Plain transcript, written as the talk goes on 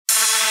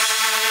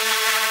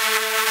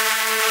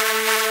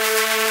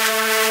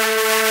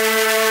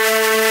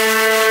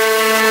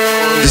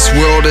This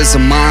world is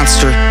a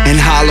monster and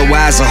hollow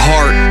as a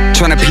heart,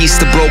 trying to piece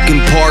the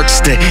broken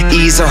parts to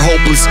ease our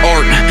hopeless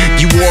art.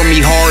 You wore me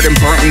hard and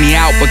burnt me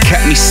out but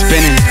kept me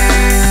spinning.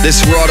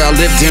 This world I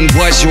lived in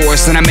was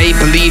yours and I made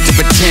believe to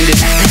pretend it.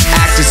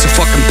 Acted so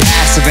fucking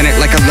passive in it,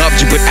 like I loved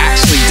you but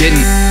actually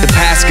didn't. The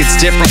past gets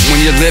different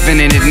when you're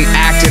living in it and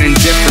acting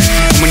indifferent.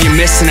 And when you're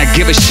missing, I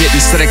give a shit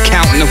instead of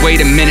counting away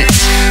the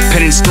minutes.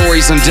 Penning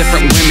stories on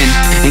different women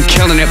and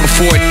killing it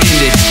before it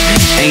ended.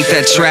 Ain't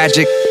that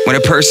tragic? When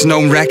a person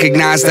don't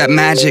recognize that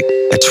magic,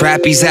 a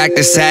trapeze act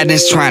of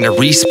sadness trying to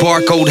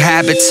re-spark old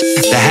habits.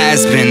 The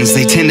has-beens,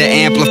 they tend to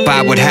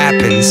amplify what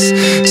happens.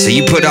 So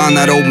you put on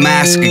that old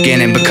mask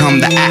again and become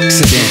the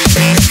accident.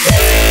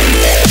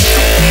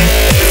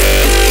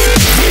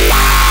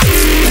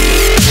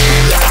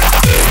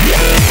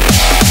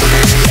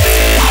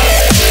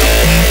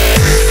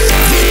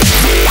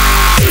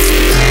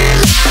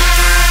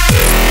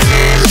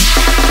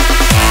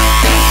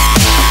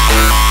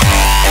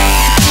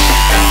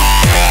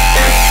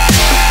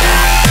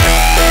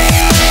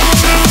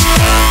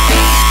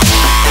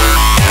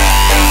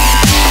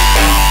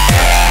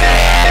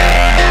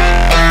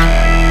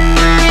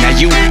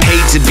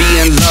 To be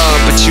in love,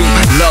 but you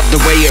love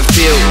the way it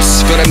feels.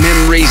 Feel the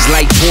memories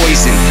like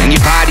poison, and your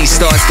body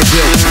starts to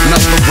build.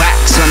 Melt the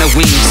wax on the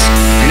wings,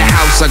 in a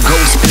house a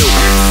ghost built.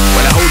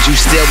 But I hold you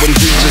still when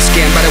dreams are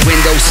scanned by the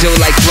window sill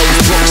like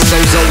closed books.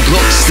 Those old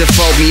looks that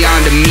fold me on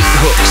the meat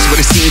hooks,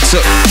 where the scene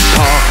took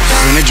pause,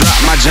 and I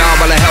dropped my jaw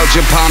while I held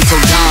your palm so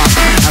down.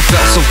 I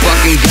felt so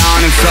fucking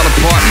gone and fell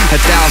apart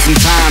 1,000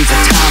 times.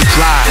 The time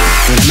flies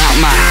when I'm out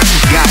my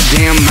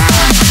goddamn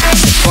mind.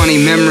 The funny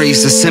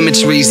memories, the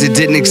symmetries that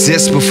didn't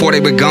exist before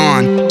they were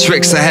gone.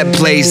 Tricks I had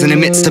plays in the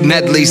midst of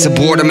medleys of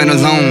boredom and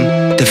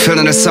alone. The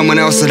feeling of someone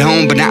else at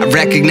home but not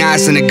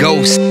recognizing a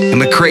ghost. And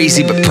we're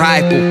crazy but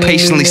prideful,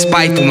 patiently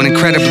spiteful and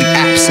incredibly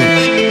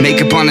absent.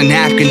 Makeup on a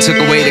napkin took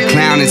away the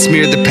clown and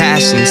smeared the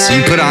passion. So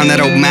you put on that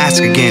old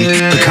mask again,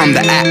 become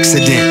the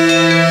accident.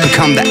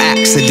 Become the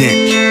accident.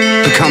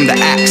 Become the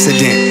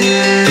accident.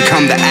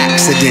 Become the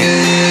accident.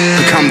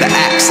 Become the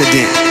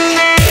accident.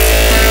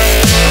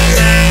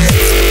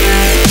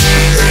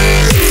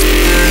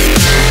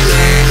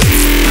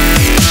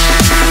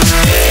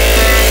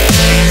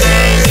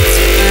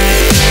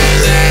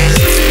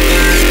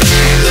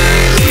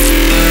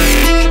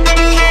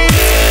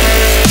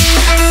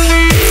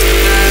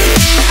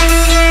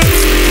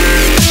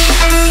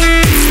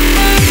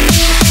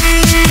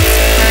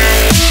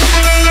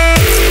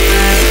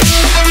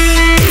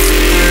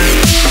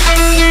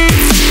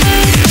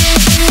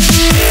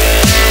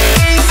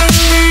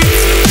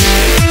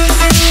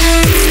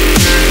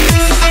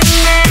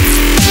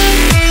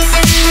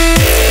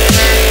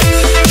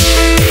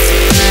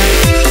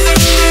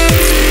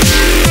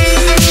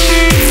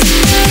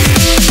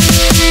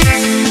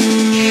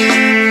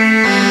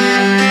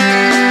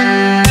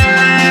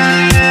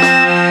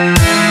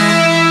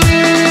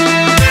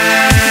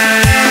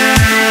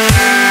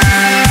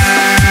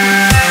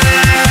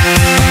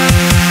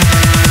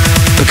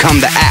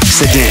 Become the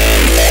accident.